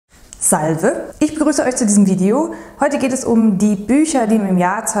Salve! Ich begrüße euch zu diesem Video. Heute geht es um die Bücher, die mir im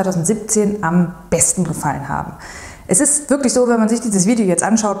Jahr 2017 am besten gefallen haben. Es ist wirklich so, wenn man sich dieses Video jetzt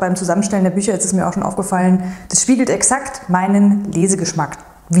anschaut beim Zusammenstellen der Bücher, ist es mir auch schon aufgefallen, das spiegelt exakt meinen Lesegeschmack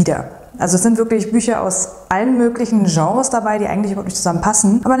wider. Also es sind wirklich Bücher aus allen möglichen Genres dabei, die eigentlich überhaupt nicht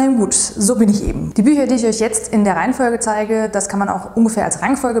zusammenpassen. Aber na gut, so bin ich eben. Die Bücher, die ich euch jetzt in der Reihenfolge zeige, das kann man auch ungefähr als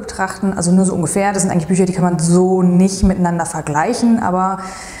Reihenfolge betrachten. Also nur so ungefähr. Das sind eigentlich Bücher, die kann man so nicht miteinander vergleichen. Aber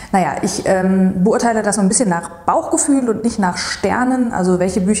naja, ich beurteile das so ein bisschen nach Bauchgefühl und nicht nach Sternen. Also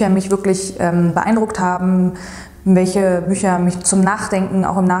welche Bücher mich wirklich beeindruckt haben, welche Bücher mich zum Nachdenken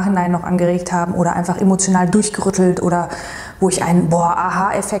auch im Nachhinein noch angeregt haben oder einfach emotional durchgerüttelt oder wo ich einen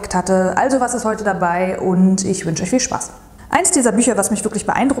Aha-Effekt hatte. Also was ist heute dabei und ich wünsche euch viel Spaß. Eins dieser Bücher, was mich wirklich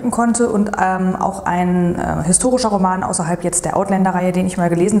beeindrucken konnte und auch ein historischer Roman außerhalb jetzt der Outlander-Reihe, den ich mal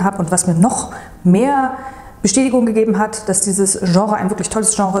gelesen habe und was mir noch mehr Bestätigung gegeben hat, dass dieses Genre ein wirklich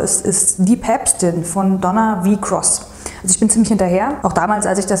tolles Genre ist, ist Die Päpstin von Donna V. Cross. Also ich bin ziemlich hinterher. Auch damals,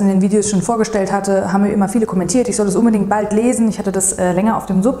 als ich das in den Videos schon vorgestellt hatte, haben mir immer viele kommentiert, ich soll es unbedingt bald lesen. Ich hatte das länger auf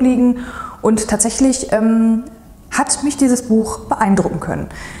dem Sub liegen und tatsächlich hat mich dieses Buch beeindrucken können.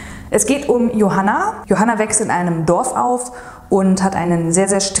 Es geht um Johanna. Johanna wächst in einem Dorf auf und hat einen sehr,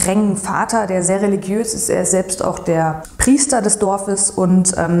 sehr strengen Vater, der sehr religiös ist. Er ist selbst auch der Priester des Dorfes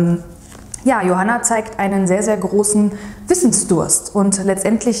und ja, Johanna zeigt einen sehr, sehr großen Wissensdurst und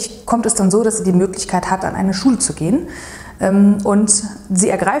letztendlich kommt es dann so, dass sie die Möglichkeit hat, an eine Schule zu gehen. Und sie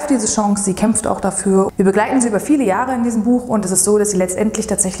ergreift diese Chance, sie kämpft auch dafür. Wir begleiten sie über viele Jahre in diesem Buch und es ist so, dass sie letztendlich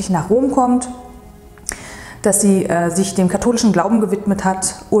tatsächlich nach Rom kommt, dass sie sich dem katholischen Glauben gewidmet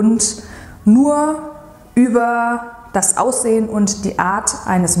hat und nur über das Aussehen und die Art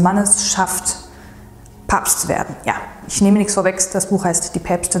eines Mannes schafft, Papst zu werden. Ja, ich nehme nichts vorweg, das Buch heißt Die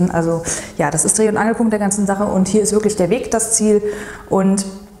Päpstin, also ja, das ist Dreh- und Angelpunkt der ganzen Sache und hier ist wirklich der Weg das Ziel und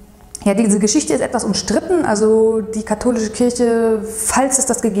ja, diese Geschichte ist etwas umstritten, also die katholische Kirche, falls es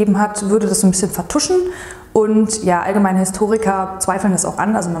das gegeben hat, würde das so ein bisschen vertuschen und ja, allgemeine Historiker zweifeln das auch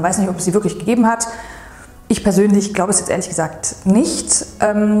an, also man weiß nicht, ob es sie wirklich gegeben hat. Ich persönlich glaube es jetzt ehrlich gesagt nicht,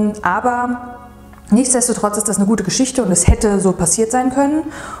 aber nichtsdestotrotz ist das eine gute Geschichte und es hätte so passiert sein können.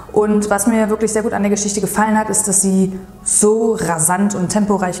 Und was mir wirklich sehr gut an der Geschichte gefallen hat, ist, dass sie so rasant und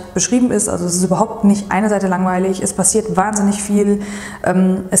temporeich beschrieben ist. Also es ist überhaupt nicht eine Seite langweilig, es passiert wahnsinnig viel.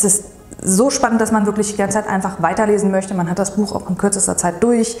 Es ist so spannend, dass man wirklich die ganze Zeit einfach weiterlesen möchte. Man hat das Buch auch in kürzester Zeit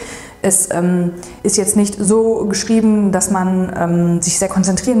durch. Es ist jetzt nicht so geschrieben, dass man sich sehr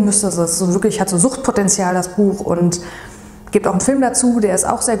konzentrieren müsste. Also es ist so wirklich, hat so Suchtpotenzial, das Buch, und gibt auch einen Film dazu, der ist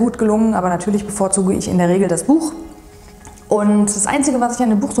auch sehr gut gelungen, aber natürlich bevorzuge ich in der Regel das Buch. Und das Einzige, was ich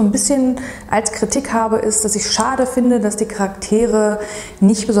an dem Buch so ein bisschen als Kritik habe, ist, dass ich schade finde, dass die Charaktere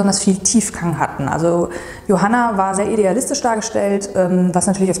nicht besonders viel Tiefgang hatten. Also Johanna war sehr idealistisch dargestellt, was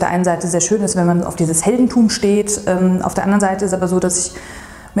natürlich auf der einen Seite sehr schön ist, wenn man auf dieses Heldentum steht. Auf der anderen Seite ist aber so, dass ich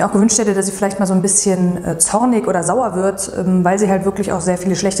mir auch gewünscht hätte, dass sie vielleicht mal so ein bisschen zornig oder sauer wird, weil sie halt wirklich auch sehr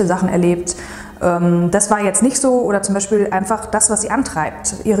viele schlechte Sachen erlebt. Das war jetzt nicht so, oder zum Beispiel einfach das, was sie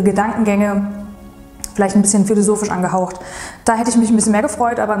antreibt, ihre Gedankengänge, vielleicht ein bisschen philosophisch angehaucht. Da hätte ich mich ein bisschen mehr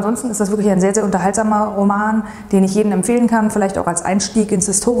gefreut, aber ansonsten ist das wirklich ein sehr, sehr unterhaltsamer Roman, den ich jedem empfehlen kann, vielleicht auch als Einstieg ins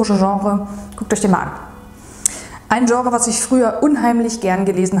historische Genre. Guckt euch den mal an. Ein Genre, was ich früher unheimlich gern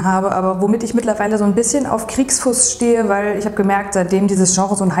gelesen habe, aber womit ich mittlerweile so ein bisschen auf Kriegsfuß stehe, weil ich habe gemerkt, seitdem dieses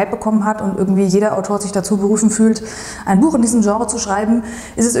Genre so einen Hype bekommen hat und irgendwie jeder Autor sich dazu berufen fühlt, ein Buch in diesem Genre zu schreiben,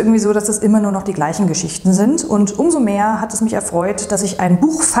 ist es irgendwie so, dass es immer nur noch die gleichen Geschichten sind. Und umso mehr hat es mich erfreut, dass ich ein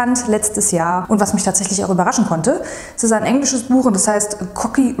Buch fand letztes Jahr und was mich tatsächlich auch überraschen konnte. Es ist ein englisches Buch und das heißt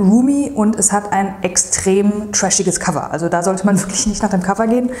Cocky Roomy und es hat ein extrem trashiges Cover. Also da sollte man wirklich nicht nach dem Cover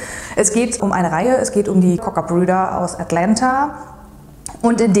gehen. Es geht um eine Reihe, es geht um die Cocker-Brüder aus Atlanta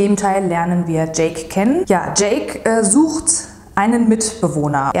und in dem Teil lernen wir Jake kennen. Ja, Jake sucht einen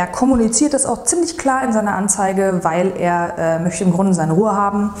Mitbewohner. Er kommuniziert das auch ziemlich klar in seiner Anzeige, weil er möchte im Grunde seine Ruhe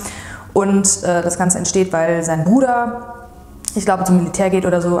haben und das Ganze entsteht, weil sein Bruder, ich glaube, zum Militär geht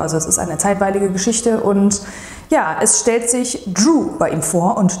oder so, also es ist eine zeitweilige Geschichte und ja, es stellt sich Drew bei ihm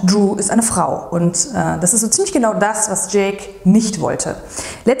vor und Drew ist eine Frau und das ist so ziemlich genau das, was Jake nicht wollte.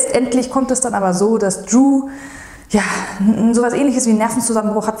 Letztendlich kommt es dann aber so, dass Drew ja, sowas Ähnliches wie einen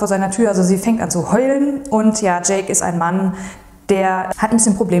Nervenzusammenbruch hat vor seiner Tür, also sie fängt an zu heulen und ja, Jake ist ein Mann, der hat ein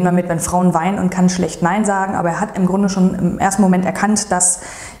bisschen Problem damit, wenn Frauen weinen und kann schlecht Nein sagen, aber er hat im Grunde schon im ersten Moment erkannt, dass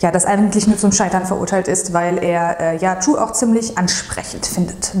ja, das eigentlich nur zum Scheitern verurteilt ist, weil er ja, Drew auch ziemlich ansprechend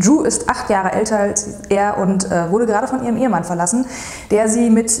findet. Drew ist 8 Jahre älter als er und wurde gerade von ihrem Ehemann verlassen, der sie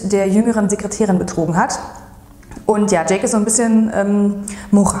mit der jüngeren Sekretärin betrogen hat. Und ja, Jake ist so ein bisschen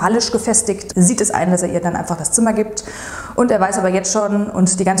moralisch gefestigt, sieht es ein, dass er ihr dann einfach das Zimmer gibt. Und er weiß aber jetzt schon,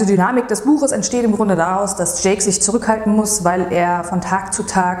 und die ganze Dynamik des Buches entsteht im Grunde daraus, dass Jake sich zurückhalten muss, weil er von Tag zu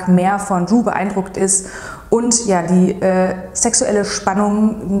Tag mehr von Drew beeindruckt ist und ja, die sexuelle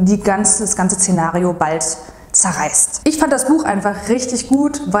Spannung, das ganze Szenario bald zerreißt. Ich fand das Buch einfach richtig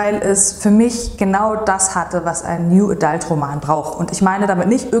gut, weil es für mich genau das hatte, was ein New Adult Roman braucht. Und ich meine damit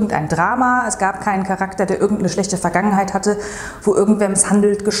nicht irgendein Drama, es gab keinen Charakter, der irgendeine schlechte Vergangenheit hatte, wo irgendwer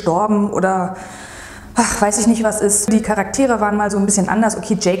misshandelt, gestorben oder ach, weiß ich nicht was ist. Die Charaktere waren mal so ein bisschen anders,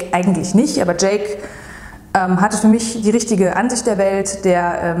 okay, Jake eigentlich nicht, aber Jake hatte für mich die richtige Ansicht der Welt,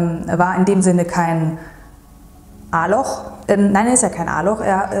 der war in dem Sinne kein A-Loch, nein, er ist ja kein A-Loch,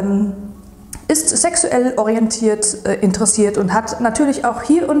 er ist sexuell orientiert, interessiert und hat natürlich auch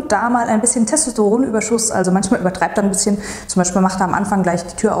hier und da mal ein bisschen Testosteronüberschuss, also manchmal übertreibt er ein bisschen, zum Beispiel macht er am Anfang gleich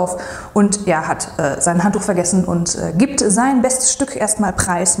die Tür auf und er hat sein Handtuch vergessen und gibt sein bestes Stück erstmal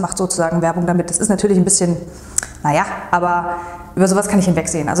preis, macht sozusagen Werbung damit. Das ist natürlich ein bisschen, naja, aber über sowas kann ich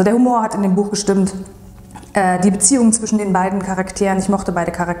hinwegsehen. Also der Humor hat in dem Buch gestimmt. Die Beziehung zwischen den beiden Charakteren, ich mochte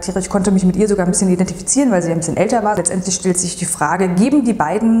beide Charaktere, ich konnte mich mit ihr sogar ein bisschen identifizieren, weil sie ein bisschen älter war. Letztendlich stellt sich die Frage, geben die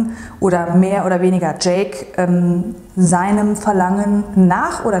beiden oder mehr oder weniger Jake seinem Verlangen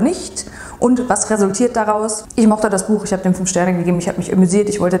nach oder nicht? Und was resultiert daraus? Ich mochte das Buch, ich habe dem 5 Sterne gegeben, ich habe mich amüsiert,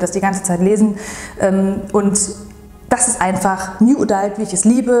 ich wollte das die ganze Zeit lesen und das ist einfach New Adult, wie ich es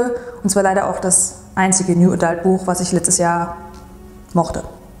liebe, und zwar leider auch das einzige New Adult Buch, was ich letztes Jahr mochte.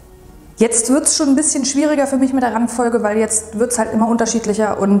 Jetzt wird es schon ein bisschen schwieriger für mich mit der Reihenfolge, weil jetzt wird es halt immer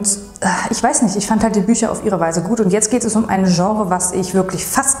unterschiedlicher und ich weiß nicht, ich fand halt die Bücher auf ihre Weise gut und jetzt geht es um ein Genre, was ich wirklich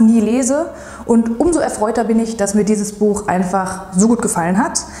fast nie lese und umso erfreuter bin ich, dass mir dieses Buch einfach so gut gefallen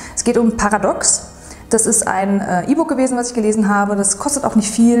hat. Es geht um Paradox. Das ist ein E-Book gewesen, was ich gelesen habe, das kostet auch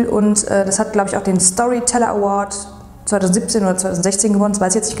nicht viel und das hat, glaube ich, auch den Storyteller Award 2017 oder 2016 gewonnen, das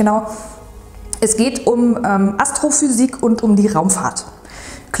weiß ich jetzt nicht genau. Es geht um Astrophysik und um die Raumfahrt.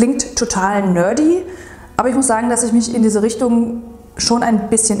 Klingt total nerdy, aber ich muss sagen, dass ich mich in diese Richtung schon ein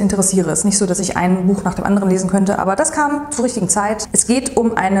bisschen interessiere. Es ist nicht so, dass ich ein Buch nach dem anderen lesen könnte, aber das kam zur richtigen Zeit. Es geht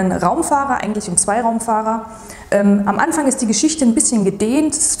um einen Raumfahrer, eigentlich um 2 Raumfahrer. Am Anfang ist die Geschichte ein bisschen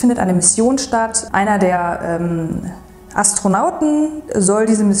gedehnt, es findet eine Mission statt. Einer der Astronauten soll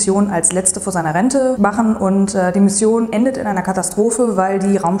diese Mission als letzte vor seiner Rente machen und die Mission endet in einer Katastrophe, weil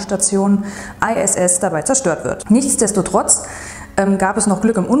die Raumstation ISS dabei zerstört wird. Nichtsdestotrotz gab es noch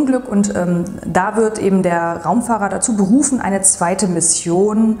Glück im Unglück und da wird eben der Raumfahrer dazu berufen, eine zweite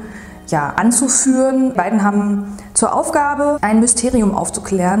Mission anzuführen. Die beiden haben zur Aufgabe, ein Mysterium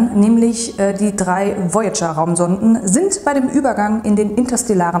aufzuklären, nämlich die 3 Voyager-Raumsonden sind bei dem Übergang in den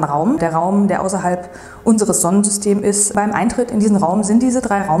interstellaren Raum, der Raum, der außerhalb unseres Sonnensystems ist. Beim Eintritt in diesen Raum sind diese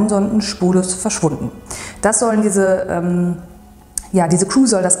 3 Raumsonden spurlos verschwunden. Das sollen diese Crew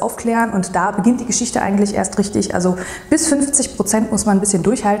soll das aufklären und da beginnt die Geschichte eigentlich erst richtig. Also bis 50% muss man ein bisschen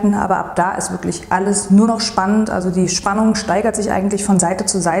durchhalten, aber ab da ist wirklich alles nur noch spannend. Also die Spannung steigert sich eigentlich von Seite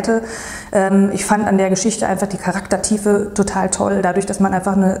zu Seite. Ich fand an der Geschichte einfach die Charaktertiefe total toll. Dadurch, dass man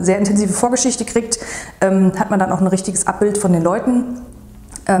einfach eine sehr intensive Vorgeschichte kriegt, hat man dann auch ein richtiges Abbild von den Leuten.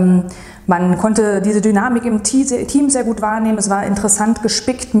 Man konnte diese Dynamik im Team sehr gut wahrnehmen. Es war interessant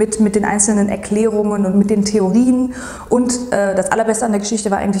gespickt mit den einzelnen Erklärungen und mit den Theorien. Und das Allerbeste an der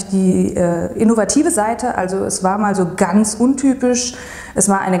Geschichte war eigentlich die innovative Seite. Also es war mal so ganz untypisch. Es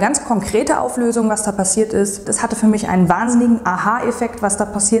war eine ganz konkrete Auflösung, was da passiert ist. Es hatte für mich einen wahnsinnigen Aha-Effekt, was da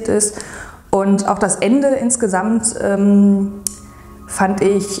passiert ist. Und auch das Ende insgesamt fand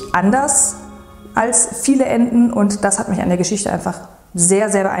ich anders als viele Enden. Und das hat mich an der Geschichte einfach sehr,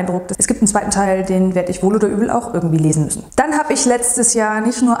 sehr beeindruckt. Es gibt einen zweiten Teil, den werde ich wohl oder übel auch irgendwie lesen müssen. Dann habe ich letztes Jahr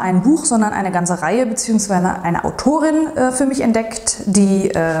nicht nur ein Buch, sondern eine ganze Reihe bzw. eine Autorin für mich entdeckt.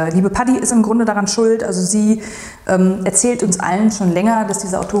 Die liebe Paddy ist im Grunde daran schuld. Also sie erzählt uns allen schon länger, dass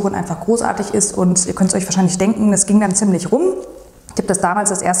diese Autorin einfach großartig ist und ihr könnt es euch wahrscheinlich denken, es ging dann ziemlich rum. Ich habe das damals,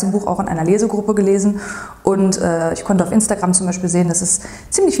 das erste Buch, auch in einer Lesegruppe gelesen und ich konnte auf Instagram zum Beispiel sehen, dass es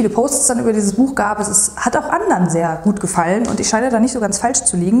ziemlich viele Posts dann über dieses Buch gab. Hat auch anderen sehr gut gefallen und ich scheine da nicht so ganz falsch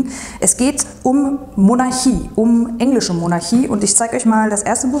zu liegen. Es geht um Monarchie, um englische Monarchie und ich zeige euch mal das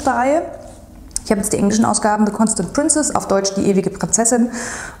erste Buch der Reihe. Ich habe jetzt die englischen Ausgaben, The Constant Princess, auf Deutsch Die ewige Prinzessin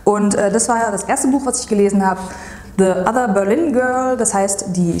und das war ja das erste Buch, was ich gelesen habe. The Other Berlin Girl, das heißt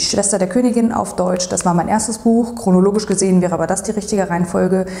die Schwester der Königin auf Deutsch, das war mein erstes Buch. Chronologisch gesehen wäre aber das die richtige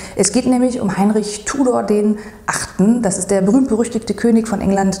Reihenfolge. Es geht nämlich um Heinrich Tudor den 8., das ist der berühmt-berüchtigte König von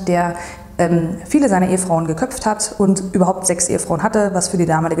England, der viele seiner Ehefrauen geköpft hat und überhaupt 6 Ehefrauen hatte, was für die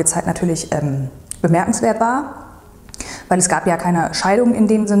damalige Zeit natürlich bemerkenswert war. weil es gab ja keine Scheidung in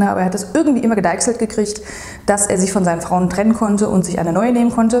dem Sinne, aber er hat es irgendwie immer gedeichselt gekriegt, dass er sich von seinen Frauen trennen konnte und sich eine neue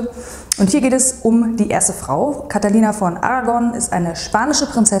nehmen konnte. Und hier geht es um die erste Frau. Catalina von Aragon ist eine spanische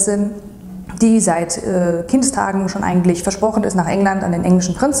Prinzessin, die seit Kindestagen schon eigentlich versprochen ist nach England an den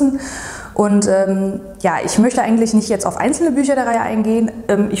englischen Prinzen. Und ja, ich möchte eigentlich nicht jetzt auf einzelne Bücher der Reihe eingehen.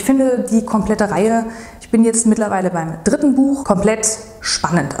 Ich finde die komplette Reihe, ich bin jetzt mittlerweile beim 3. Buch, komplett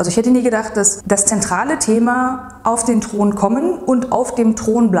spannend. Also ich hätte nie gedacht, dass das zentrale Thema auf den Thron kommen und auf dem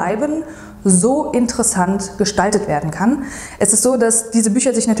Thron bleiben so interessant gestaltet werden kann. Es ist so, dass diese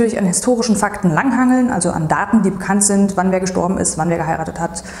Bücher sich natürlich an historischen Fakten langhangeln, also an Daten, die bekannt sind, wann wer gestorben ist, wann wer geheiratet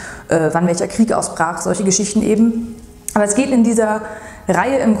hat, wann welcher Krieg ausbrach, solche Geschichten eben. Aber es geht in dieser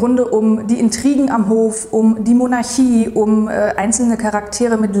Reihe im Grunde um die Intrigen am Hof, um die Monarchie, um einzelne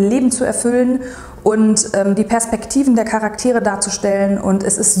Charaktere mit Leben zu erfüllen und die Perspektiven der Charaktere darzustellen. Und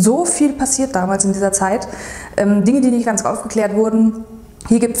es ist so viel passiert damals in dieser Zeit, Dinge, die nicht ganz aufgeklärt wurden.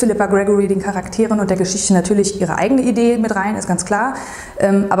 Hier gibt Phillipa Greogory den Charakteren und der Geschichte natürlich ihre eigene Idee mit rein, ist ganz klar.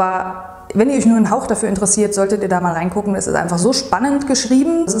 Aber wenn ihr euch nur einen Hauch dafür interessiert, solltet ihr da mal reingucken. Es ist einfach so spannend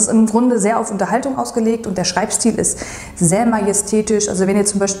geschrieben. Es ist im Grunde sehr auf Unterhaltung ausgelegt und der Schreibstil ist sehr majestätisch. Also wenn ihr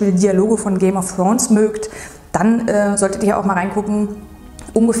zum Beispiel Dialoge von Game of Thrones mögt, dann solltet ihr auch mal reingucken.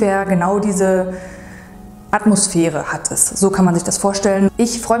 Ungefähr genau diese Atmosphäre hat es. So kann man sich das vorstellen.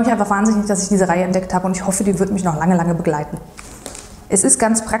 Ich freue mich einfach wahnsinnig, dass ich diese Reihe entdeckt habe und ich hoffe, die wird mich noch lange, lange begleiten. Es ist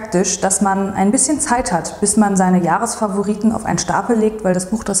ganz praktisch, dass man ein bisschen Zeit hat, bis man seine Jahresfavoriten auf einen Stapel legt, weil das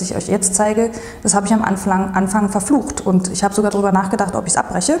Buch, das ich euch jetzt zeige, das habe ich am Anfang verflucht und ich habe sogar darüber nachgedacht, ob ich es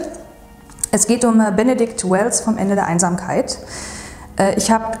abbreche. Es geht um Benedict Wells vom Ende der Einsamkeit. Ich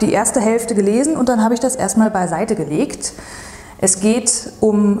habe die erste Hälfte gelesen und dann habe ich das erstmal beiseite gelegt. Es geht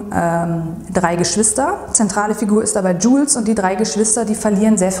um 3 Geschwister. Zentrale Figur ist dabei Jules und die 3 Geschwister, die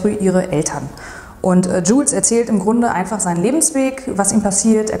verlieren sehr früh ihre Eltern. Und Jules erzählt im Grunde einfach seinen Lebensweg, was ihm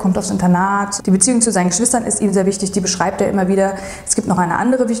passiert. Er kommt aufs Internat. Die Beziehung zu seinen Geschwistern ist ihm sehr wichtig, die beschreibt er immer wieder. Es gibt noch eine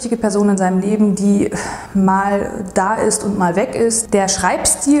andere wichtige Person in seinem Leben, die mal da ist und mal weg ist. Der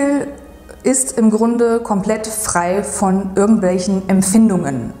Schreibstil ist im Grunde komplett frei von irgendwelchen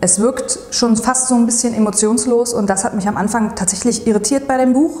Empfindungen. Es wirkt schon fast so ein bisschen emotionslos und das hat mich am Anfang tatsächlich irritiert bei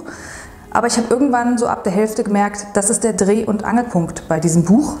dem Buch. Aber ich habe irgendwann so ab der Hälfte gemerkt, das ist der Dreh- und Angelpunkt bei diesem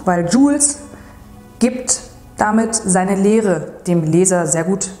Buch, weil Jules gibt damit seine Lehre dem Leser sehr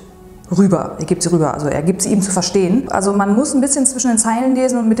gut rüber. Er gibt sie rüber, also er gibt sie ihm zu verstehen. Also man muss ein bisschen zwischen den Zeilen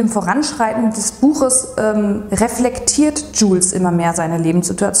lesen und mit dem Voranschreiten des Buches reflektiert Jules immer mehr seine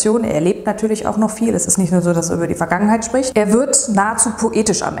Lebenssituation. Er erlebt natürlich auch noch viel. Es ist nicht nur so, dass er über die Vergangenheit spricht. Er wird nahezu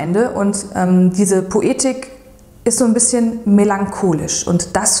poetisch am Ende und diese Poetik ist so ein bisschen melancholisch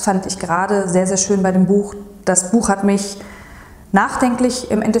und das fand ich gerade sehr, sehr schön bei dem Buch. Das Buch hat mich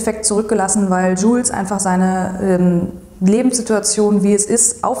nachdenklich im Endeffekt zurückgelassen, weil Jules einfach seine Lebenssituation, wie es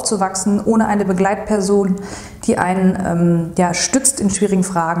ist, aufzuwachsen, ohne eine Begleitperson, die einen ja, stützt in schwierigen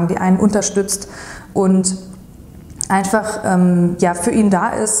Fragen, die einen unterstützt und einfach ja, für ihn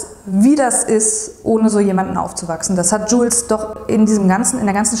da ist, wie das ist, ohne so jemanden aufzuwachsen. Das hat Jules doch in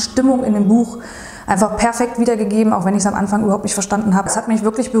der ganzen Stimmung in dem Buch einfach perfekt wiedergegeben, auch wenn ich es am Anfang überhaupt nicht verstanden habe. Es hat mich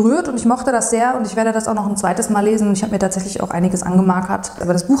wirklich berührt und ich mochte das sehr und ich werde das auch noch ein zweites Mal lesen. Ich habe mir tatsächlich auch einiges angemarkert,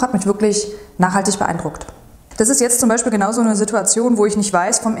 aber das Buch hat mich wirklich nachhaltig beeindruckt. Das ist jetzt zum Beispiel genau so eine Situation, wo ich nicht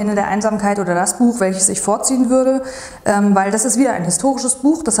weiß vom Ende der Einsamkeit oder das Buch, welches ich vorziehen würde, weil das ist wieder ein historisches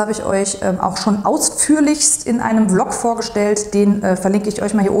Buch. Das habe ich euch auch schon ausführlichst in einem Vlog vorgestellt. Den verlinke ich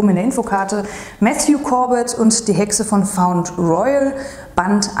euch mal hier oben in der Infokarte. Matthew Corbett und die Hexe von Found Royal,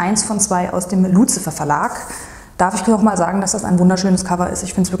 Band 1 von 2 aus dem Lucifer Verlag. Darf ich noch mal sagen, dass das ein wunderschönes Cover ist.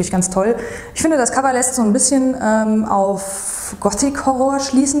 Ich finde es wirklich ganz toll. Ich finde, das Cover lässt so ein bisschen auf Gothic-Horror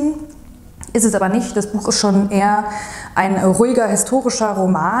schließen. Ist es aber nicht. Das Buch ist schon eher ein ruhiger historischer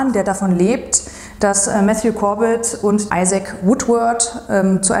Roman, der davon lebt, dass Matthew Corbett und Isaac Woodward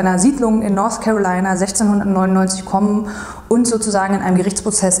zu einer Siedlung in North Carolina 1699 kommen und sozusagen in einem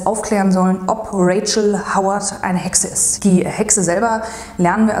Gerichtsprozess aufklären sollen, ob Rachel Howard eine Hexe ist. Die Hexe selber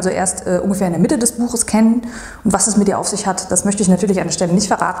lernen wir also erst ungefähr in der Mitte des Buches kennen. Und was es mit ihr auf sich hat, das möchte ich natürlich an der Stelle nicht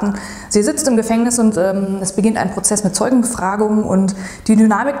verraten. Sie sitzt im Gefängnis und es beginnt ein Prozess mit Zeugenbefragungen und die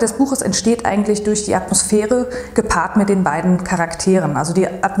Dynamik des Buches entsteht eigentlich durch die Atmosphäre gepaart mit den beiden Charakteren. Also die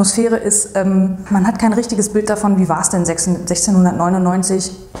Atmosphäre ist, man hat kein richtiges Bild davon, wie war es denn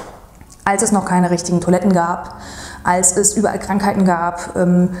 1699, als es noch keine richtigen Toiletten gab, als es überall Krankheiten gab,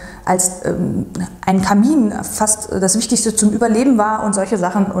 als ein Kamin fast das Wichtigste zum Überleben war und solche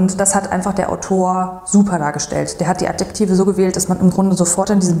Sachen. Und das hat einfach der Autor super dargestellt. Der hat die Adjektive so gewählt, dass man im Grunde sofort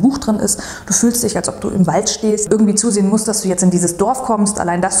in diesem Buch drin ist. Du fühlst dich, als ob du im Wald stehst, irgendwie zusehen musst, dass du jetzt in dieses Dorf kommst.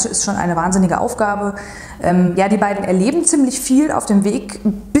 Allein das ist schon eine wahnsinnige Aufgabe. Ja, die beiden erleben ziemlich viel auf dem Weg,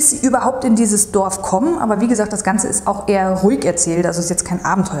 bis sie überhaupt in dieses Dorf kommen. Aber wie gesagt, das Ganze ist auch eher ruhig erzählt. Also es ist jetzt kein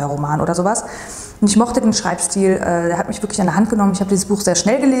Abenteuerroman oder sowas. Und ich mochte den Schreibstil, der hat mich wirklich an der Hand genommen. Ich habe dieses Buch sehr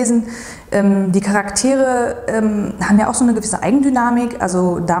schnell gelesen. Die Charaktere haben ja auch so eine gewisse Eigendynamik.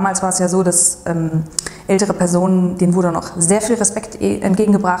 Also damals war es ja so, dass ältere Personen, denen wurde noch sehr viel Respekt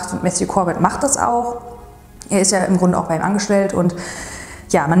entgegengebracht. Und Matthew Corbett macht das auch. Er ist ja im Grunde auch bei ihm angestellt. Und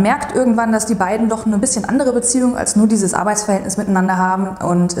ja, man merkt irgendwann, dass die beiden doch eine bisschen andere Beziehung als nur dieses Arbeitsverhältnis miteinander haben.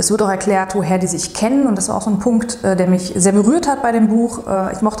 Und es wird auch erklärt, woher die sich kennen. Und das war auch so ein Punkt, der mich sehr berührt hat bei dem Buch.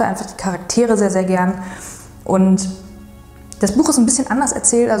 Ich mochte einfach die Charaktere sehr, sehr gern. Und das Buch ist ein bisschen anders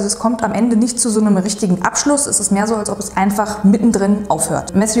erzählt. Also es kommt am Ende nicht zu so einem richtigen Abschluss. Es ist mehr so, als ob es einfach mittendrin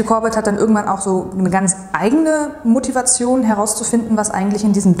aufhört. Matthew Corbett hat dann irgendwann auch so eine ganz eigene Motivation herauszufinden, was eigentlich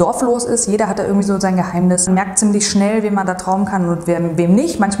in diesem Dorf los ist. Jeder hat da irgendwie so sein Geheimnis. Man merkt ziemlich schnell, wem man da trauen kann und wem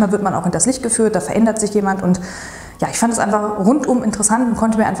nicht. Manchmal wird man auch hinters Licht geführt, da verändert sich jemand. Und ja, ich fand es einfach rundum interessant und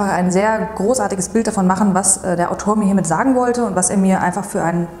konnte mir einfach ein sehr großartiges Bild davon machen, was der Autor mir hiermit sagen wollte und was er mir einfach für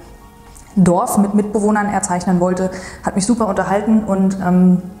ein Dorf mit Mitbewohnern erzeichnen wollte. Hat mich super unterhalten und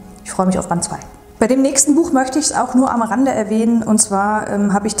ich freue mich auf Band 2. Bei dem nächsten Buch möchte ich es auch nur am Rande erwähnen. Und zwar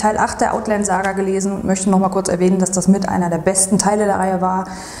habe ich Teil 8 der Outland-Saga gelesen und möchte noch mal kurz erwähnen, dass das mit einer der besten Teile der Reihe war.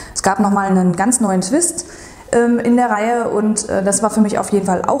 Es gab noch mal einen ganz neuen Twist in der Reihe und das war für mich auf jeden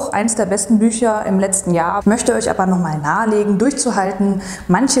Fall auch eins der besten Bücher im letzten Jahr. Ich möchte euch aber nochmal nahelegen, durchzuhalten.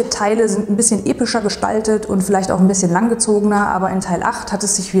 Manche Teile sind ein bisschen epischer gestaltet und vielleicht auch ein bisschen langgezogener, aber in Teil 8 hat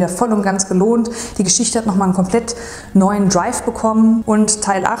es sich wieder voll und ganz gelohnt. Die Geschichte hat nochmal einen komplett neuen Drive bekommen und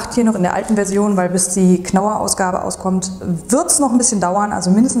Teil 8 hier noch in der alten Version, weil bis die Knauer-Ausgabe auskommt, wird es noch ein bisschen dauern,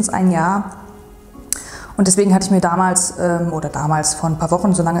 also mindestens ein Jahr. Und deswegen hatte ich mir damals vor ein paar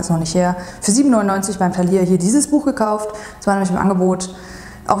Wochen, so lange ist es noch nicht her, für 7,99 € beim Thalia hier dieses Buch gekauft. Das war nämlich im Angebot.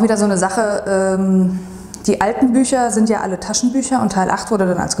 Auch wieder so eine Sache, die alten Bücher sind ja alle Taschenbücher und Teil 8 wurde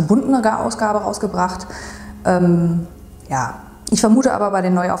dann als gebundene Ausgabe rausgebracht. Ja, ich vermute aber, bei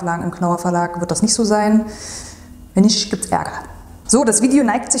den Neuauflagen im Knauer Verlag wird das nicht so sein. Wenn nicht, gibt es Ärger. So, das Video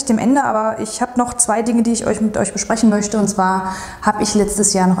neigt sich dem Ende, aber ich habe noch zwei Dinge, die ich mit euch besprechen möchte. Und zwar habe ich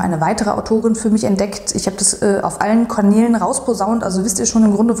letztes Jahr noch eine weitere Autorin für mich entdeckt. Ich habe das auf allen Kanälen rausposaunt, also wisst ihr schon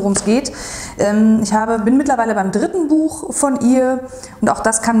im Grunde, worum es geht. Ich bin mittlerweile beim 3. Buch von ihr und auch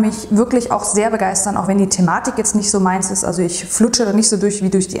das kann mich wirklich auch sehr begeistern, auch wenn die Thematik jetzt nicht so meins ist. Also ich flutsche da nicht so durch wie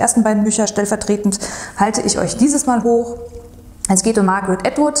durch die ersten beiden Bücher. Stellvertretend halte ich euch dieses Mal hoch. Es geht um Margaret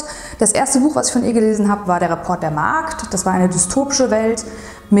Atwood. Das erste Buch, was ich von ihr gelesen habe, war der Report der Magd. Das war eine dystopische Welt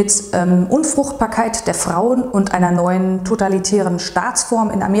mit Unfruchtbarkeit der Frauen und einer neuen totalitären Staatsform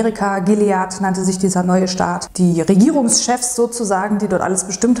in Amerika. Gilead nannte sich dieser neue Staat. Die Regierungschefs sozusagen, die dort alles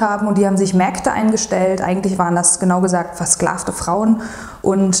bestimmt haben und die haben sich Mägde eingestellt. Eigentlich waren das genau gesagt versklavte Frauen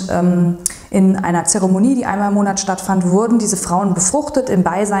und in einer Zeremonie, die einmal im Monat stattfand, wurden diese Frauen befruchtet im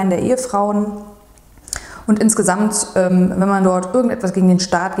Beisein der Ehefrauen. Und insgesamt, wenn man dort irgendetwas gegen den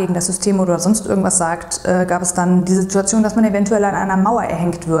Staat, gegen das System oder sonst irgendwas sagt, gab es dann die Situation, dass man eventuell an einer Mauer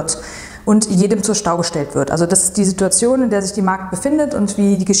erhängt wird und jedem zur Schau gestellt wird. Also das ist die Situation, in der sich die Magd befindet und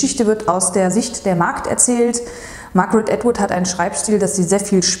wie die Geschichte wird aus der Sicht der Magd erzählt. Margaret Atwood hat einen Schreibstil, dass sie sehr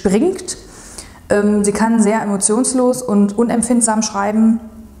viel springt. Sie kann sehr emotionslos und unempfindsam schreiben.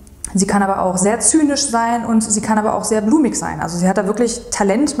 Sie kann aber auch sehr zynisch sein und sie kann aber auch sehr blumig sein. Also sie hat da wirklich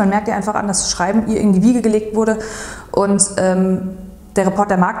Talent. Man merkt ja einfach an, dass das Schreiben ihr in die Wiege gelegt wurde. Und der Report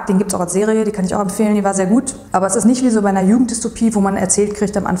der Magd, den gibt es auch als Serie, die kann ich auch empfehlen, die war sehr gut. Aber es ist nicht wie so bei einer Jugenddystopie, wo man erzählt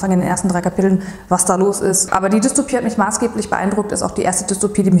kriegt am Anfang in den ersten 3 Kapiteln, was da los ist. Aber die Dystopie hat mich maßgeblich beeindruckt, ist auch die erste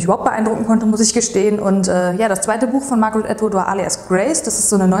Dystopie, die mich überhaupt beeindrucken konnte, muss ich gestehen. Und ja, das zweite Buch von Margaret Atwood war alias Grace, das ist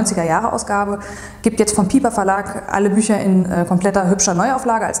so eine 90er-Jahre-Ausgabe. Gibt jetzt vom Phillipa Verlag alle Bücher in kompletter hübscher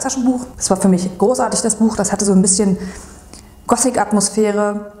Neuauflage als Taschenbuch. Das war für mich großartig, das Buch, das hatte so ein bisschen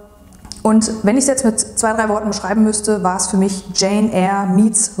Gothic-Atmosphäre. Und wenn ich es jetzt mit 2, 3 Worten beschreiben müsste, war es für mich Jane Eyre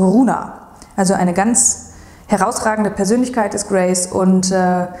meets Runa. Also eine ganz herausragende Persönlichkeit ist Grace und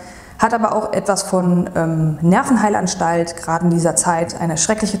hat aber auch etwas von Nervenheilanstalt, gerade in dieser Zeit, eine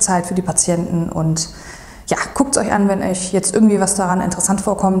schreckliche Zeit für die Patienten. Und ja, guckt es euch an, wenn euch jetzt irgendwie was daran interessant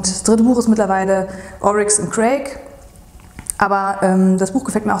vorkommt. Das 3. Buch ist mittlerweile Oryx und Craig. Aber das Buch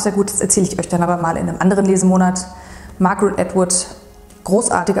gefällt mir auch sehr gut, das erzähle ich euch dann aber mal in einem anderen Lesemonat. Margaret Atwood,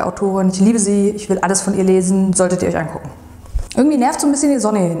 großartige Autorin, ich liebe sie, ich will alles von ihr lesen, solltet ihr euch angucken. Irgendwie nervt so ein bisschen die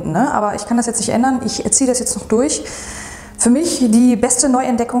Sonne hier hinten, ne? Aber ich kann das jetzt nicht ändern. Ich ziehe das jetzt noch durch. Für mich die beste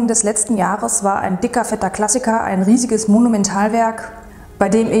Neuentdeckung des letzten Jahres war ein dicker, fetter Klassiker, ein riesiges Monumentalwerk, bei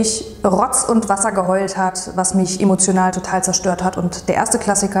dem ich Rotz und Wasser geheult hat, was mich emotional total zerstört hat. Und der erste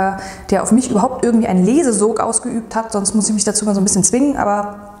Klassiker, der auf mich überhaupt irgendwie einen Lesesog ausgeübt hat, sonst muss ich mich dazu mal so ein bisschen zwingen,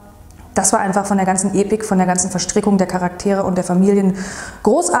 aber das war einfach von der ganzen Epik, von der ganzen Verstrickung der Charaktere und der Familien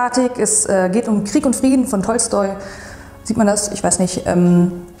großartig. Es geht um Krieg und Frieden von Tolstoi. Sieht man das? Ich weiß nicht.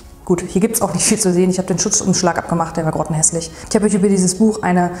 Gut, hier gibt es auch nicht viel zu sehen. Ich habe den Schutzumschlag abgemacht, der war grottenhässlich. Ich habe euch über dieses Buch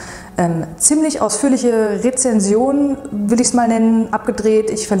eine ziemlich ausführliche Rezension, will ich es mal nennen,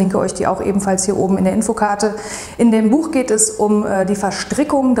 abgedreht. Ich verlinke euch die auch ebenfalls hier oben in der Infokarte. In dem Buch geht es um die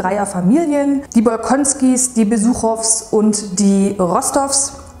Verstrickung dreier Familien, die Bolkonskis, die Besuchows und die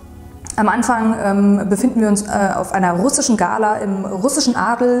Rostows. Am Anfang befinden wir uns auf einer russischen Gala im russischen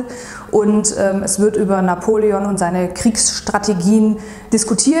Adel und es wird über Napoleon und seine Kriegsstrategien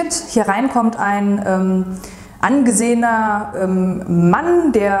diskutiert. Hier rein kommt ein angesehener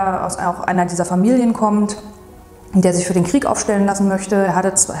Mann, der aus auch einer dieser Familien kommt, der sich für den Krieg aufstellen lassen möchte. Er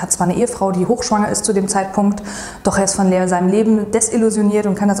hat zwar eine Ehefrau, die hochschwanger ist zu dem Zeitpunkt, doch er ist von seinem Leben desillusioniert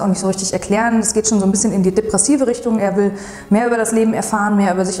und kann das auch nicht so richtig erklären. Es geht schon so ein bisschen in die depressive Richtung. Er will mehr über das Leben erfahren,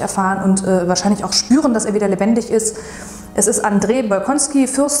 mehr über sich erfahren und wahrscheinlich auch spüren, dass er wieder lebendig ist. Es ist Andrzej Bolkonski,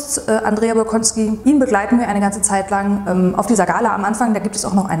 Fürst Andrzej Bolkonski. Ihn begleiten wir eine ganze Zeit lang auf dieser Gala am Anfang. Da gibt es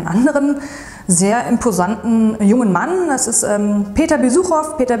auch noch einen anderen, sehr imposanten jungen Mann. Das ist Peter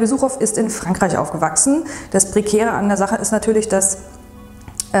Besuchow. Peter Besuchow ist in Frankreich aufgewachsen. Das Prekäre an der Sache ist natürlich, dass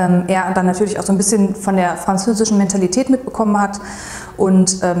er dann natürlich auch so ein bisschen von der französischen Mentalität mitbekommen hat.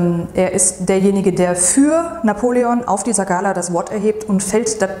 Und er ist derjenige, der für Napoleon auf dieser Gala das Wort erhebt und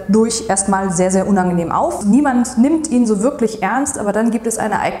fällt dadurch erstmal sehr, sehr unangenehm auf. Niemand nimmt ihn so wirklich ernst, aber dann gibt es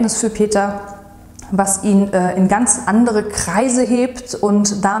ein Ereignis für Peter, was ihn in ganz andere Kreise hebt,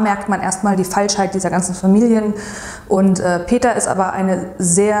 und da merkt man erstmal die Falschheit dieser ganzen Familien. Und Peter ist aber eine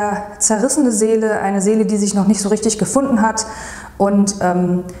sehr zerrissene Seele, eine Seele, die sich noch nicht so richtig gefunden hat, und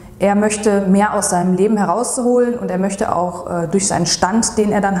er möchte mehr aus seinem Leben herausholen und er möchte auch durch seinen Stand,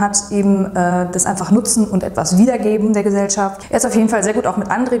 den er dann hat, eben das einfach nutzen und etwas wiedergeben der Gesellschaft. Er ist auf jeden Fall sehr gut auch mit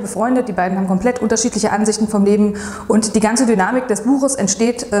André befreundet. Die beiden haben komplett unterschiedliche Ansichten vom Leben und die ganze Dynamik des Buches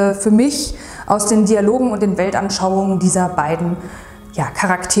entsteht für mich aus den Dialogen und den Weltanschauungen dieser beiden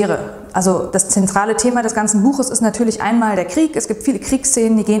Charaktere. Also das zentrale Thema des ganzen Buches ist natürlich einmal der Krieg. Es gibt viele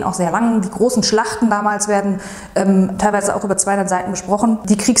Kriegsszenen, die gehen auch sehr lang. Die großen Schlachten damals werden teilweise auch über 200 Seiten besprochen.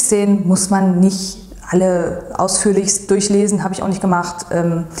 Die Kriegsszenen muss man nicht alle ausführlich durchlesen, habe ich auch nicht gemacht,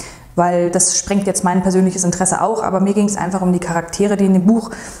 weil das sprengt jetzt mein persönliches Interesse auch. Aber mir ging es einfach um die Charaktere, die in dem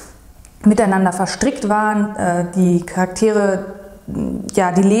Buch miteinander verstrickt waren. Die Charaktere,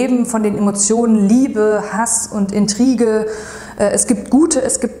 die leben von den Emotionen Liebe, Hass und Intrige. Es gibt Gute,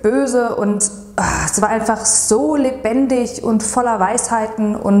 es gibt Böse, und es war einfach so lebendig und voller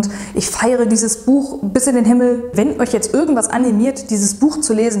Weisheiten, und ich feiere dieses Buch bis in den Himmel. Wenn euch jetzt irgendwas animiert, dieses Buch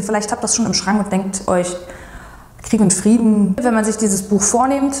zu lesen, vielleicht habt ihr das schon im Schrank und denkt euch, Krieg und Frieden. Wenn man sich dieses Buch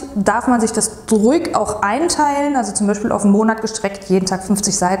vornimmt, darf man sich das ruhig auch einteilen, also zum Beispiel auf einen Monat gestreckt, jeden Tag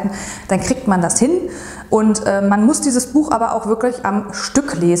 50 Seiten, dann kriegt man das hin. Und man muss dieses Buch aber auch wirklich am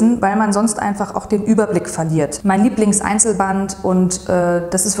Stück lesen, weil man sonst einfach auch den Überblick verliert. Mein Lieblingseinzelband, und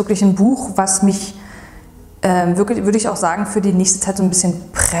das ist wirklich ein Buch, was mich wirklich, würde ich auch sagen, für die nächste Zeit so ein bisschen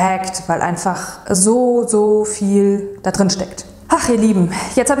prägt, weil einfach so viel da drin steckt. Ach, ihr Lieben,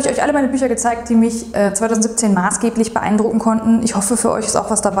 jetzt habe ich euch alle meine Bücher gezeigt, die mich 2017 maßgeblich beeindrucken konnten. Ich hoffe, für euch ist auch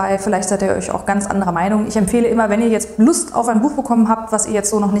was dabei. Vielleicht seid ihr euch auch ganz anderer Meinung. Ich empfehle immer, wenn ihr jetzt Lust auf ein Buch bekommen habt, was ihr jetzt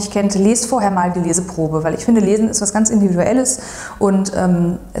so noch nicht kennt, lest vorher mal die Leseprobe, weil ich finde, Lesen ist was ganz Individuelles, und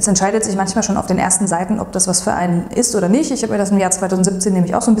es entscheidet sich manchmal schon auf den ersten Seiten, ob das was für einen ist oder nicht. Ich habe mir das im Jahr 2017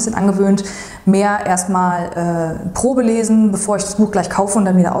 nämlich auch so ein bisschen angewöhnt, mehr erstmal Probe lesen, bevor ich das Buch gleich kaufe und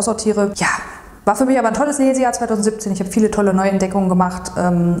dann wieder aussortiere. Ja. War für mich aber ein tolles Lesejahr 2017. Ich habe viele tolle Neuentdeckungen gemacht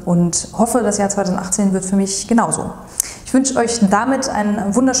und hoffe, das Jahr 2018 wird für mich genauso. Ich wünsche euch damit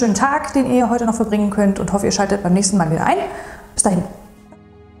einen wunderschönen Tag, den ihr heute noch verbringen könnt, und hoffe, ihr schaltet beim nächsten Mal wieder ein. Bis dahin.